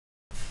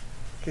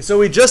Okay, so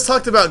we just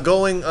talked about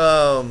going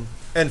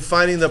and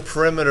finding the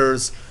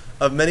perimeters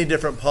of many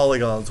different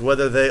polygons,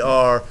 whether they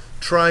are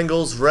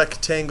triangles,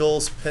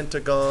 rectangles,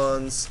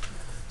 pentagons,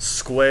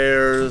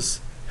 squares,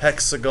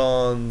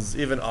 hexagons,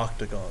 even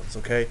octagons,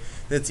 okay?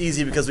 And it's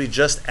easy because we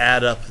just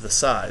add up the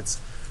sides.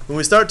 When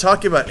we start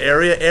talking about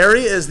area,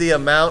 area is the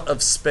amount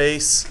of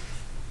space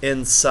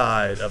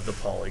inside of the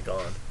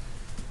polygon.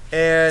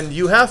 And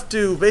you have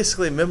to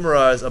basically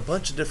memorize a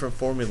bunch of different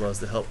formulas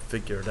to help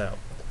figure it out,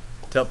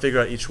 to help figure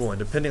out each one,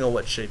 depending on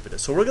what shape it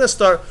is. So we're going to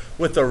start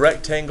with a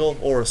rectangle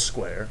or a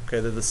square. Okay,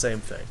 they're the same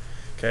thing.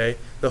 Okay,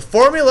 the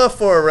formula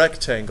for a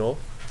rectangle,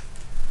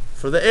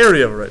 for the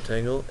area of a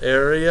rectangle,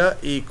 area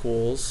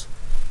equals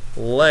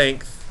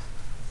length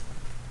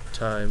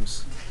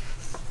times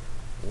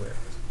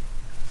width.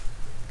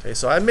 Okay,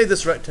 so I made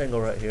this rectangle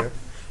right here,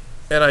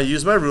 and I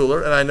use my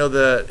ruler, and I know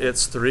that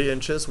it's 3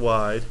 inches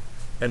wide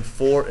and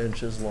 4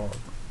 inches long.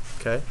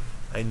 Okay,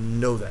 I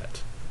know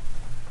that.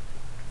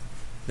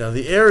 Now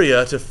the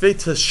area,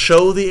 to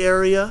show the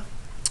area,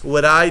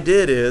 what I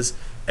did is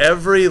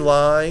every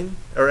line,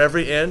 or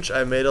every inch,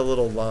 I made a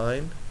little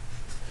line,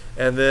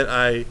 and then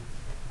I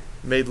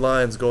made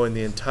lines going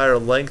the entire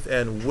length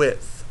and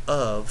width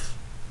of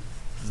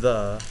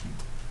the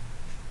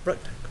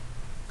rectangle.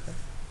 Okay.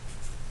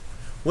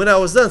 When I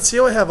was done, see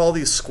how I have all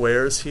these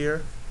squares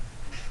here?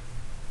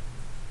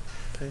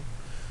 Okay.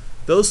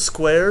 Those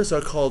squares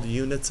are called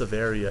units of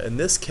area. In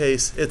this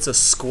case, it's a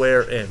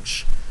square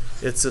inch.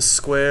 It's a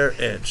square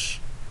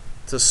inch.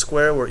 It's a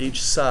square where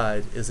each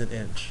side is an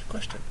inch.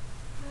 Question?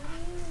 How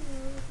do you know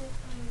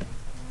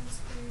that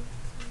square?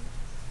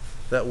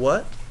 That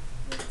what?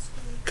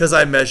 Because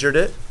I measured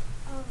it.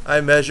 Oh. I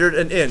measured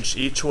an inch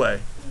each way.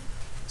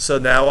 So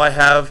now I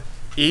have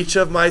each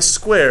of my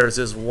squares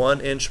is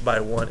 1 inch by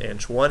 1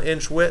 inch. 1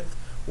 inch width,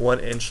 1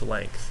 inch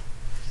length.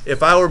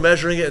 If I were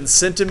measuring it in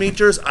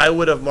centimeters, I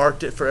would have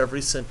marked it for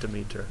every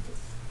centimeter.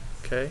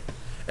 Okay?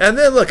 And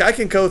then look, I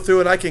can go through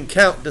and I can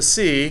count to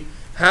see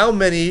how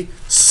many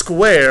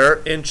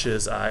square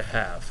inches I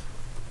have.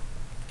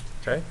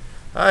 Okay?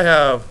 I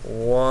have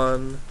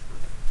 1,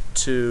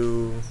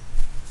 2,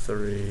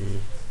 3,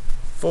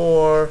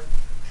 4,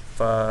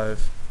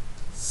 5,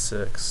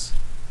 6,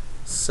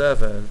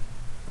 7,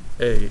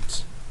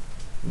 8,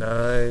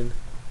 9.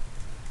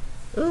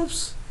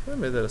 Oops, I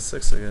made that a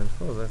 6 again.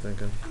 What was I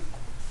thinking?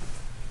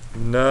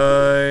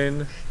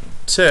 9,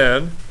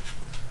 10,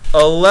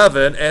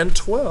 11, and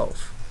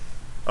 12.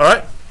 All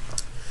right.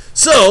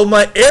 So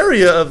my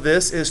area of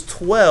this is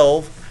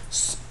 12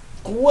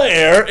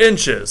 square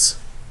inches.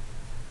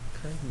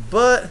 Okay.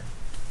 But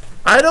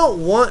I don't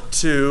want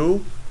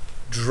to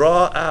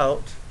draw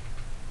out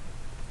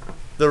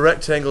the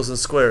rectangles and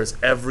squares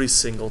every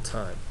single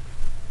time.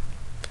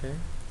 Okay.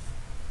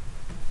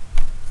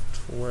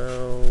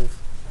 12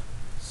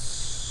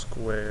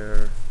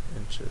 square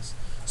inches.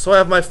 So I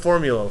have my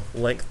formula,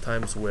 length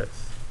times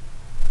width.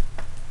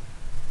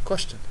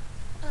 Question?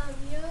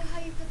 You know how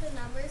you put the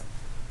numbers?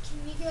 Can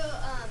you go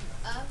up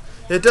and down?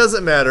 It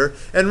doesn't matter.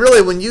 And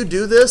really, when you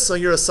do this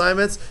on your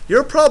assignments,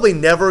 you're probably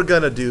never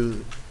going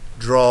to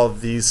draw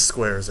these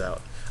squares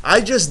out. I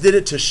just did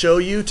it to show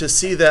you, to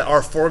see that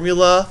our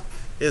formula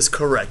is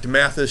correct.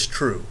 Math is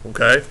true,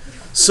 okay?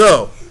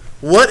 So,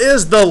 what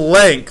is the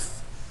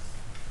length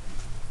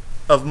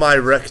of my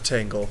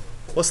rectangle?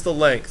 What's the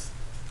length?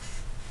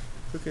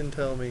 Who can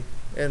tell me?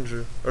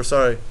 Andrew. Or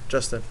sorry,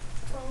 Justin.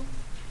 12.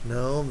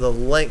 No, the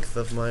length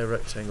of my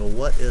rectangle.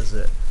 What is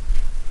it?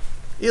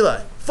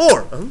 Eli.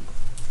 4.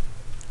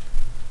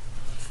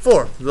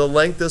 4. The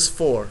length is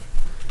 4.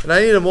 And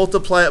I need to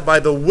multiply it by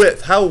the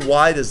width. How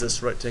wide is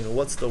this rectangle?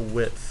 What's the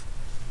width?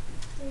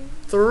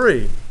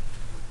 3.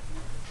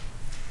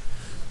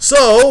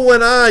 So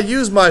when I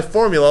use my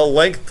formula,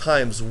 length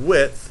times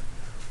width,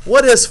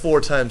 what is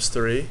 4 times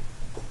 3?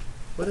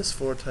 What is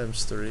 4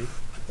 times 3?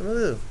 What do I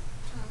do?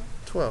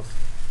 12.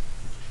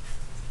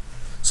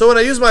 So when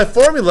I use my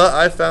formula,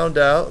 I found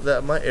out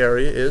that my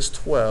area is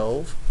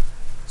 12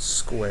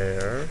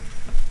 square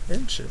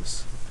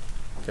inches.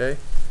 Okay?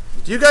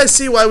 Do you guys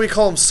see why we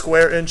call them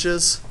square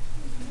inches?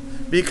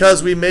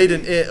 Because we made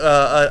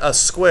a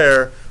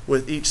square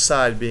with each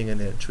side being an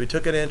inch. We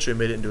took an inch and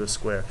made it into a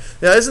square.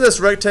 Now, isn't this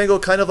rectangle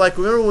kind of like,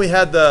 remember when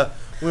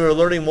we were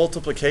learning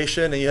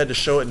multiplication and you had to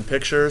show it in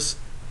pictures?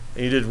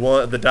 And you did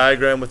the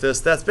diagram with this?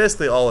 That's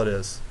basically all it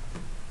is.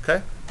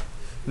 Okay?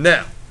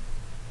 Now,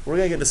 we're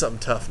going to get into something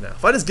tough now.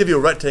 If I just give you a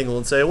rectangle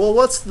and say, well,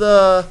 what's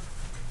the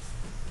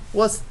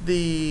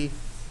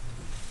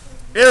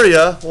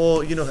area?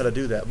 Well, you know how to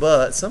do that.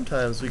 But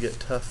sometimes we get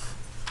tough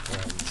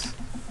ones.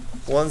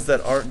 Ones that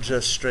aren't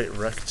just straight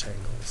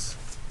rectangles.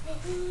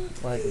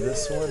 Like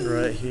this one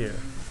right here.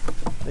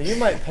 Now you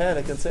might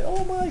panic and say,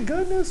 oh my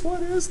goodness,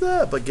 what is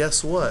that? But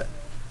guess what?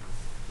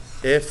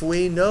 If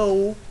we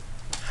know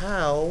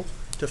how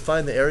to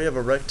find the area of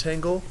a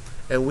rectangle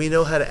and we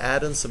know how to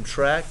add and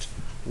subtract,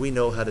 we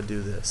know how to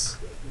do this.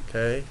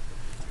 Okay?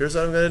 Here's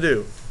what I'm going to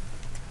do.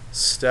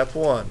 Step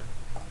 1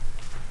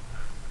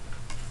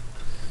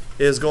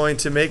 is going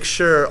to make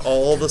sure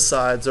all the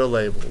sides are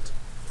labeled.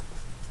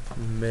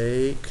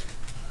 Make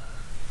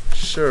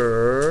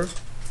sure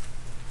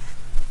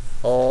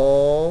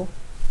all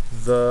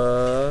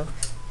the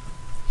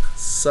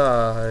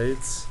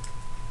sides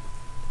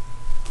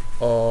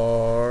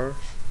are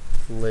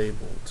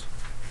labeled.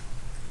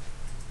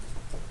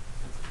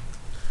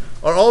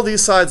 Are all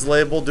these sides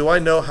labeled? Do I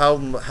know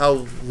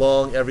how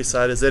long every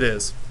side is? It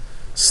is.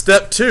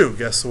 Step 2,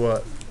 guess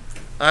what?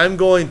 I'm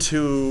going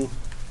to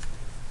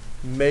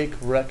make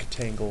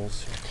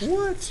rectangles.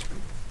 What?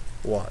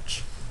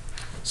 Watch.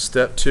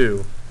 Step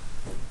 2.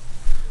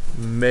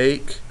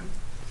 Make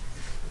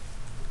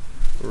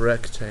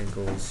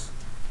rectangles.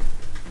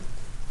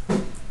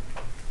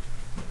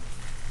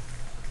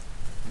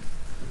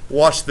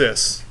 Watch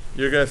this.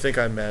 You're going to think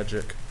I'm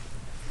magic.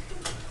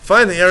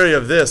 Find the area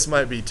of this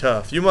might be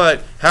tough. You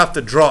might have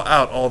to draw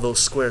out all those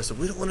squares. So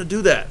we don't want to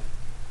do that.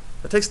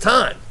 That takes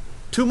time.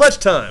 Too much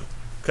time.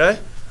 Okay?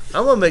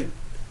 I'm going to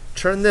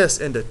turn this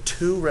into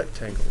 2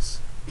 rectangles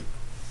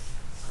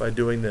by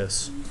doing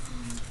this.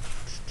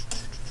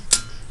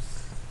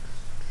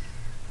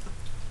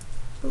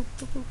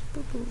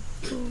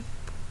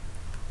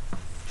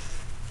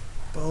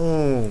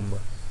 Boom.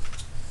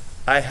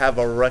 I have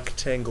a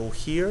rectangle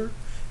here,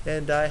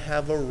 and I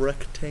have a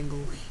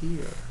rectangle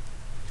here.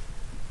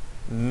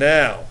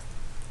 Now,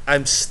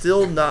 I'm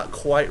still not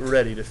quite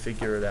ready to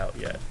figure it out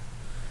yet.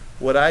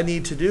 What I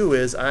need to do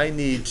is I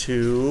need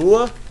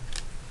to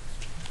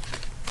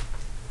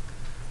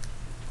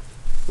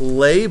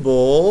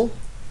label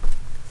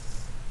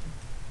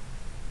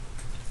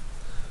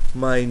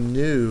my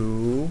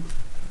new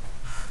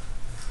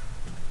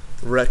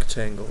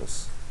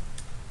rectangles.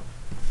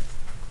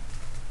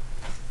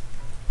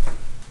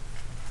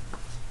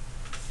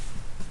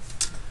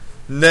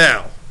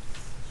 Now,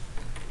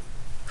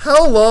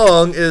 how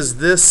long is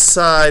this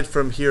side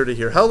from here to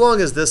here? How long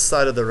is this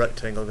side of the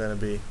rectangle going to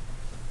be?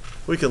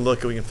 We can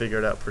look and we can figure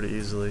it out pretty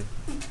easily.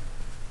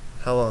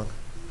 How long?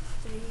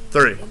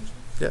 3.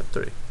 Yeah,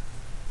 3.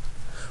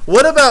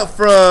 What about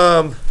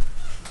from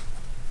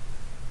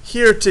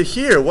here to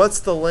here? What's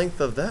the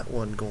length of that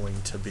one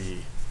going to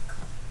be?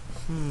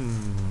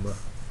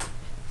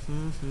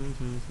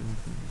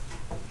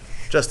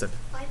 Justin.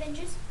 5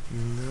 inches?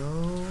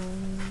 No.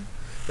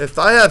 If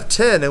I have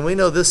 10 and we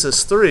know this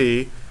is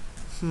 3,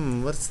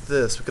 what's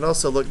this? We can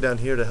also look down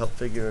here to help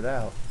figure it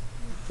out.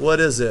 What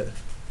is it?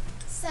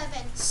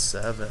 7.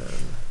 7.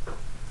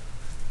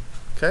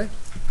 Okay.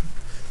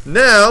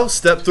 Now,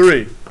 step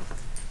 3.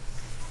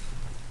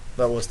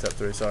 That was step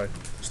 3, sorry.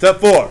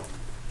 Step 4.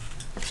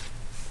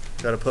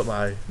 Got to put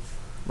my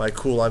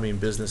cool,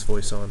 business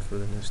voice on for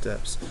the new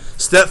steps.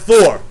 Step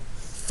 4.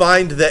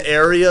 Find the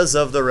areas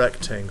of the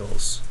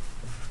rectangles.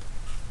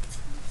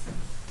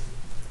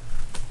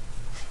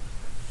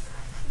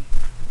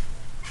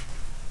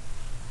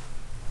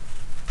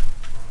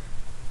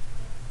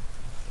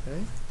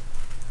 Okay.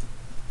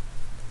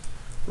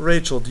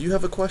 Rachel, do you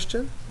have a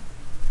question?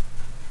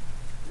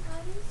 How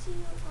did you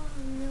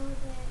know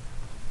that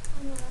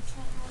on the left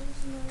side? How did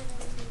you know that it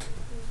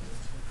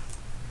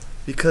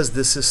was Because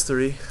this is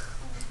 3,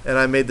 and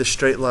I made the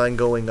straight line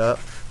going up.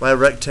 My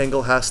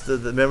rectangle has to,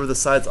 remember the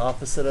sides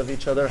opposite of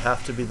each other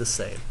have to be the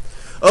same.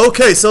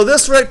 Okay, so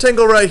this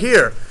rectangle right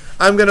here,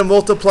 I'm going to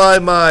multiply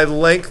my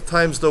length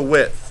times the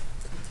width.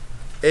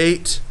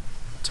 8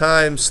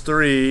 times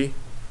 3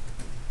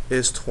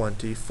 is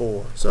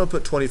 24. So I'll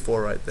put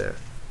 24 right there,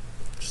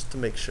 just to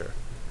make sure.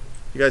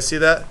 You guys see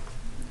that?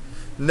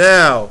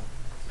 Now,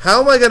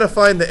 how am I going to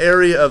find the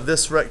area of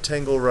this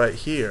rectangle right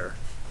here?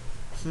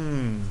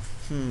 7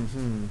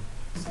 times.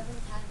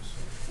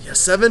 Yeah,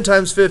 7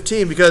 times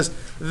 15, because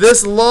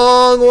this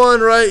long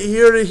one right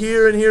here to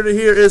here and here to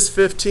here is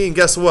 15.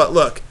 Guess what?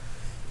 Look,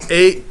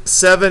 8,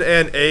 7,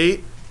 and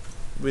 8.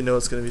 We know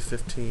it's going to be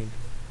 15.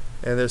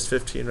 And there's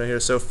 15 right here.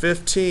 So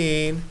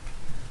 15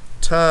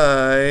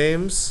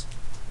 times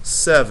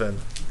 7.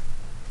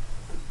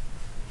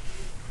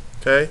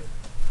 Okay?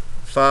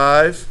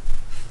 5,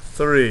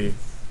 3.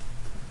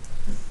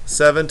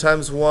 7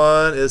 times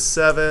 1 is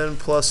 7,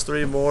 plus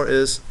 3 more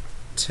is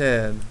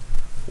 10.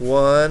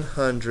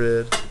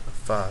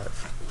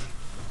 105.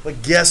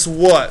 But guess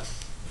what?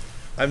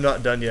 I'm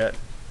not done yet.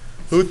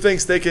 Who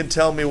thinks they can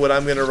tell me what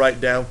I'm going to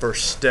write down for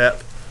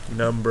step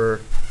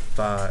number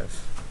 5?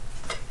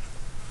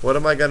 What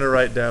am I going to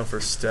write down for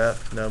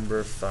step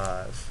number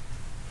 5?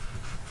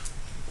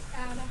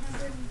 Add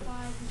 105 and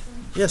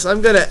 20. Yes,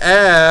 I'm going to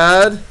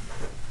add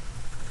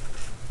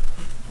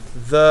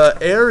the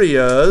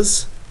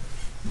areas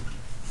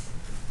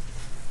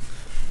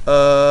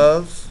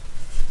of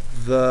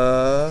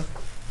the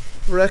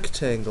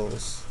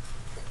rectangles.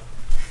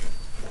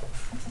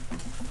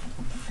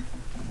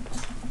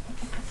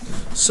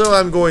 So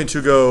I'm going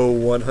to go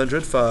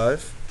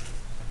 105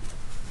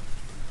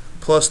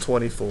 plus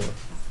 24.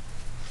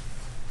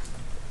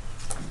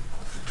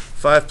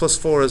 5 plus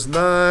 4 is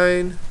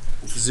 9.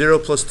 0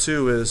 plus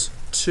 2 is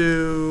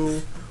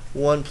 2.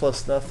 1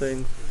 plus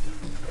nothing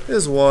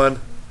is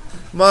 1.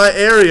 My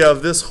area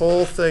of this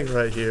whole thing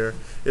right here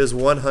is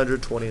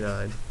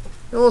 129. And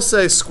we'll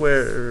say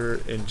square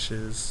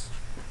inches.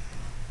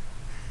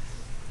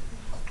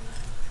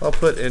 I'll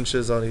put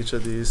inches on each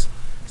of these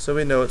so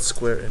we know it's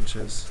square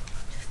inches.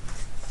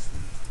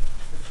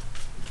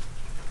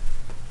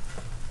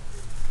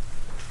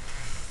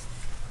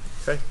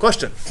 Okay,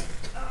 question?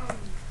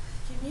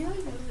 Can you like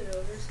move it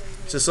over so you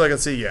can... Just so I can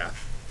see, yeah.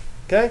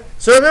 Okay,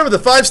 so remember the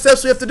 5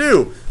 steps we have to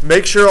do.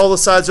 Make sure all the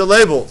sides are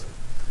labeled.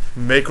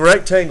 Make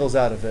rectangles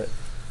out of it.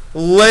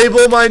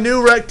 Label my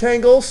new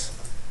rectangles.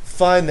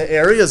 Find the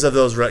areas of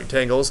those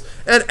rectangles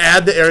and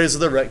add the areas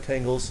of the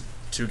rectangles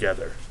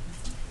together.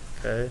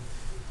 Okay,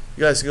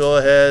 you guys can go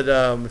ahead,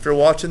 if you're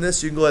watching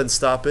this, you can go ahead and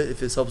stop it if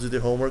this helps with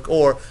your homework,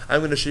 or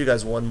I'm going to show you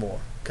guys one more.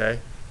 Okay,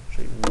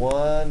 show you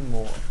one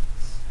more.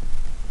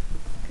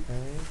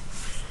 Okay.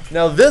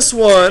 Now this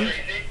one,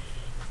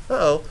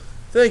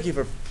 thank you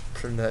for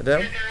putting that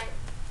down.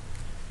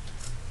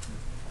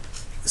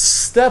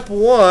 Step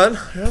 1,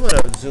 I'm going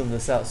to zoom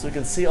this out so we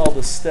can see all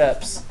the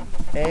steps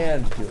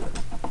and do it.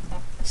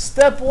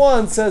 Step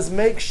 1 says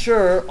make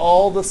sure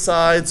all the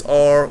sides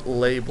are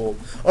labeled.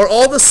 Are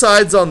all the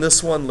sides on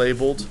this one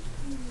labeled?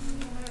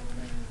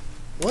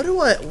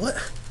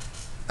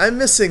 I'm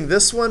missing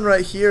this one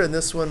right here and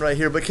this one right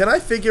here, but can I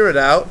figure it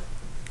out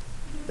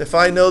if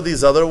I know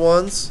these other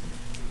ones?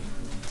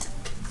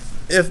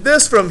 If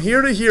this from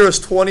here to here is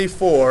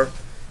 24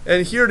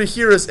 and here to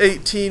here is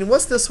 18,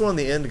 what's this one on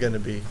the end going to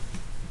be?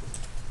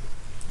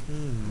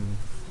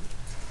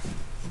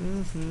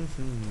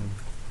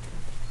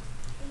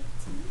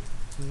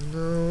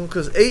 No,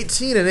 because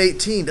 18 and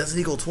 18 doesn't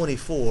equal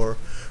 24.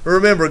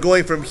 Remember,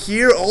 going from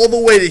here all the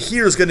way to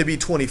here is going to be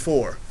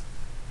 24.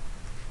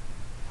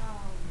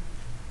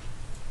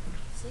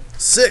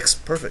 6,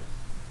 perfect.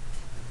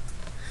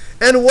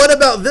 And what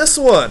about this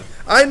one?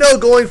 I know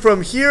going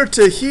from here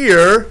to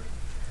here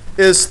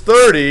is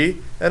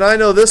 30, and I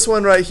know this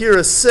one right here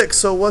is 6,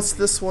 so what's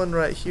this one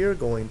right here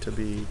going to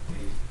be?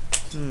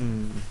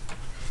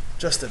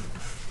 Justin.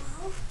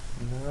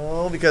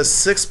 No, because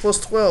 6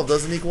 plus 12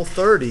 doesn't equal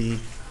 30.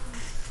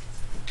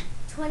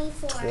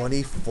 24.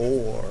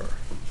 24.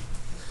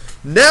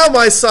 Now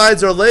my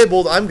sides are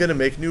labeled. I'm going to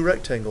make new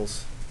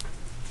rectangles.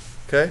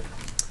 Okay?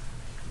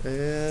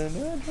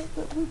 And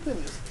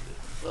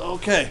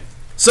okay.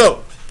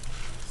 So,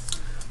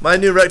 my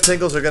new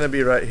rectangles are going to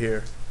be right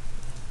here.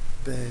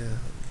 Bam.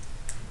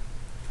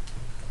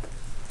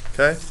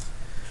 Okay?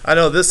 I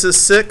know this is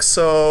 6,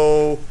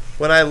 so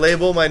when I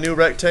label my new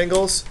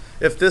rectangles,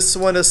 if this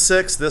one is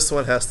 6, this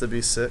one has to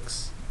be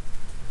 6.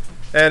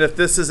 And if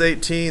this is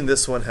 18,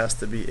 this one has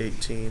to be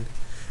 18.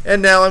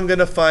 And now I'm going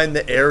to find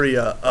the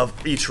area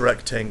of each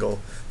rectangle.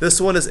 This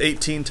one is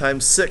 18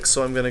 times 6,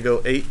 so I'm going to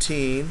go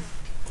 18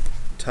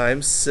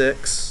 times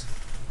 6.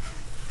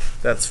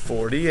 That's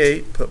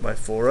 48. Put my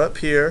 4 up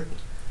here.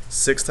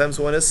 6 times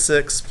 1 is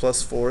 6,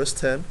 plus 4 is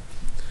 10.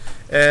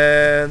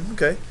 And,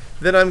 okay,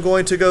 then I'm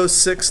going to go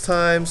 6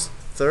 times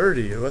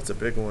 30. Oh, that's a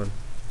big one.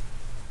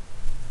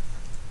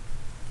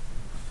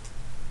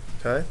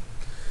 Okay.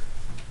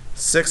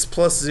 6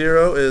 plus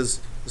 0 is,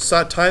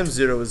 times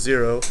 0 is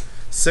 0.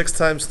 6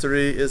 times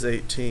 3 is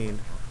 18.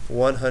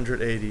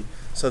 180.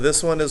 So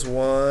this one is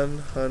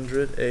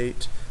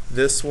 108.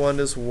 This one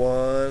is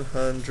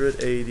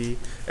 180.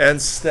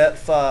 And step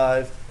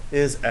 5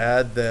 is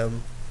add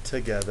them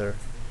together.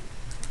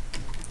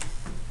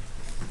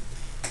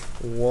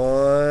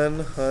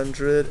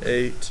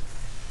 108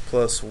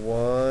 plus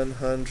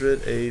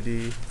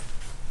 180,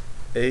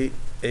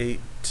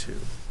 882.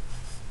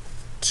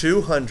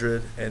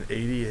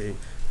 288. And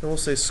we'll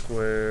say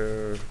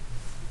square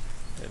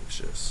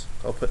inches.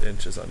 I'll put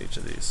inches on each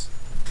of these.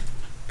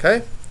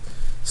 Okay?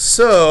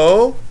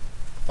 So,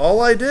 all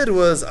I did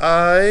was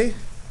I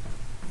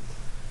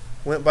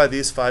went by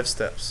these 5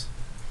 steps.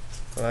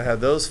 When I had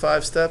those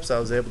 5 steps, I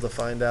was able to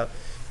find out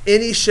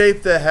any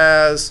shape that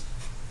has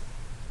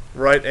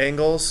right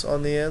angles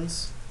on the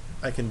ends.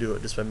 I can do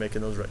it just by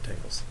making those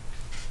rectangles.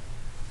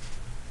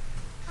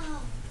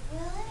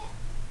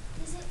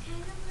 Is it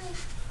kind of like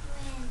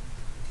when,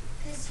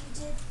 because you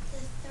did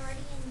the 30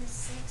 and the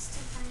 6 to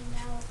find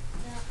out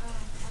the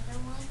other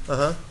one?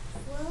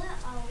 Will it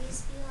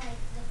always be like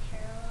the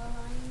parallel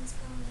lines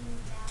going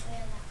that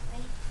way or that way?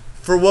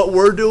 For what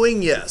we're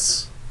doing,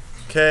 yes.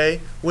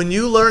 Okay? When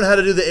you learn how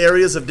to do the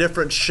areas of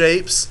different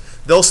shapes,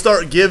 they'll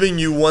start giving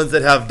you ones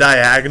that have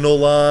diagonal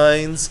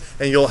lines,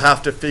 and you'll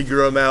have to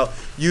figure them out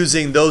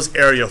using those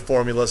area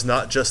formulas,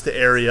 not just the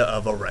area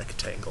of a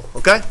rectangle.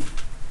 Okay?